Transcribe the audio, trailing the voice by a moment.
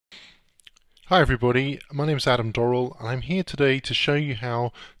Hi everybody, my name is Adam Dorrell and I'm here today to show you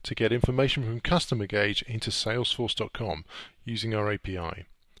how to get information from CustomerGauge into Salesforce.com using our API.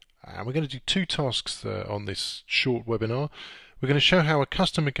 And we're going to do two tasks on this short webinar. We're going to show how a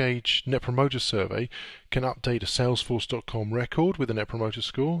CustomerGauge Net Promoter Survey can update a Salesforce.com record with a Net Promoter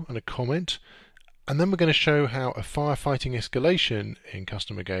Score and a comment. And then we're going to show how a firefighting escalation in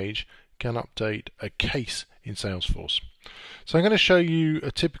CustomerGauge can update a case in Salesforce. So I'm going to show you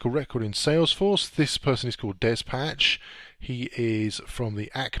a typical record in Salesforce. This person is called Despatch. He is from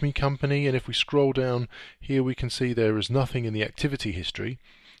the Acme company, and if we scroll down here we can see there is nothing in the activity history.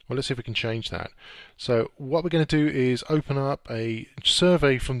 Well, let's see if we can change that. So what we're going to do is open up a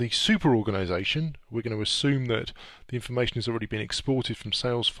survey from the super organization. We're going to assume that the information has already been exported from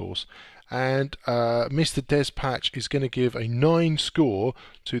Salesforce, and Mr. Despatch is going to give a 9 score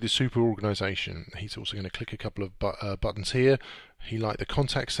to the super organization. He's also going to click a couple of buttons here. He liked the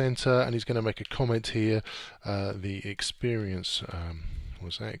contact center, and he's going to make a comment here. The experience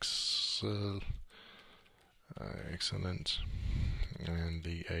was excellent, and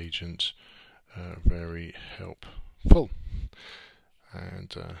the agent very helpful,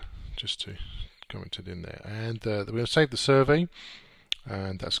 and just to comment it in there. And we're going to save the survey,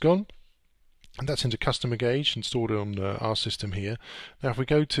 and that's gone. And that's into CustomerGauge and stored on our system here. Now if we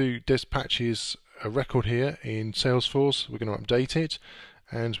go to Despatch's record here in Salesforce, we're going to update it,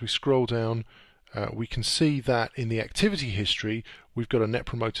 and as we scroll down we can see that in the activity history we've got a Net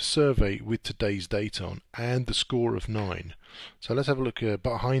Promoter Survey with today's date on and the score of 9. So let's have a look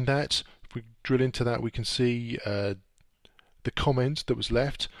behind that. If we drill into that we can see the comment that was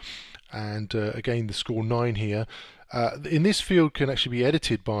left, and again the score 9 here. In this field can actually be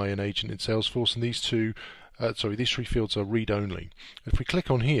edited by an agent in Salesforce, and these three fields are read-only. If we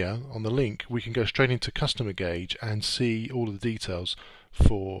click on here on the link, we can go straight into CustomerGauge and see all of the details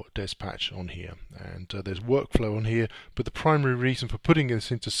for Despatch on here, and there's workflow on here, but the primary reason for putting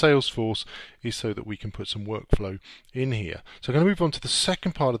this into Salesforce is so that we can put some workflow in here. So I'm going to move on to the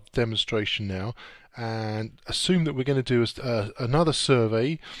second part of the demonstration now, and assume that we're going to do another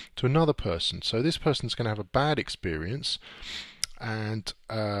survey to another person. So this person's going to have a bad experience, and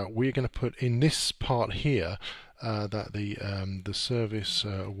we're going to put in this part here that the service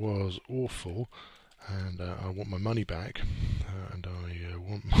was awful, and I want my money back, and I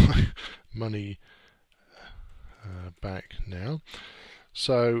want my money back now.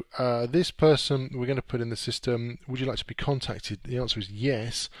 So this person we're going to put in the system, would you like to be contacted? The answer is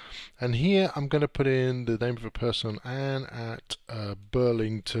yes. And here I'm going to put in the name of a person, Anne at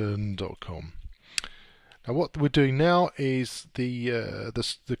burlington.com. Now what we're doing now is the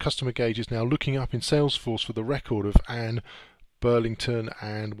CustomerGauge is now looking up in Salesforce for the record of Anne Burlington,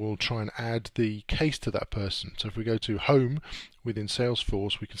 and we'll try and add the case to that person. So if we go to Home within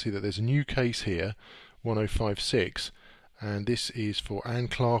Salesforce, we can see that there's a new case here, 1056. And this is for Anne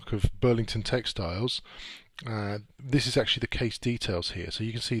Clark of Burlington Textiles. This is actually the case details here. So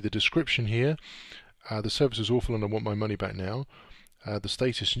you can see the description here. The service is awful and I want my money back now. The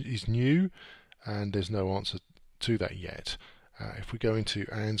status is new, and there's no answer to that yet. If we go into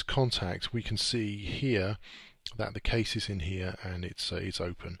Anne's contact, we can see here that the case is in here and it's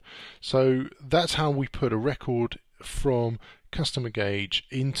open. So that's how we put a record from CustomerGauge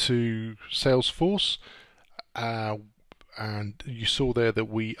into Salesforce. And you saw there that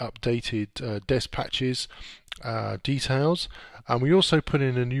we updated Despatch's details, and we also put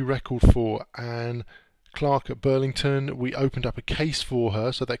in a new record for Anne Clark at Burlington. We opened up a case for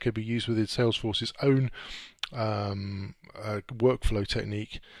her, so that could be used within Salesforce's own workflow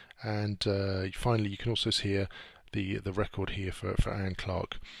technique. And finally you can also see here the record here for Anne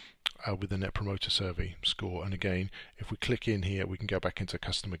Clark with the Net Promoter Survey score. And again, if we click in here we can go back into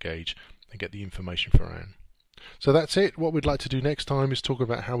CustomerGauge and get the information for Anne. So that's it. What we'd like to do next time is talk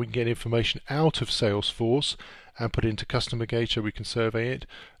about how we can get information out of Salesforce and put it into CustomerGauge so we can survey it,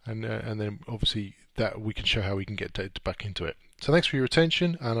 and then obviously that we can show how we can get data back into it. So thanks for your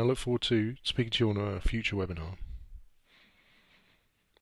attention, and I look forward to speaking to you on a future webinar.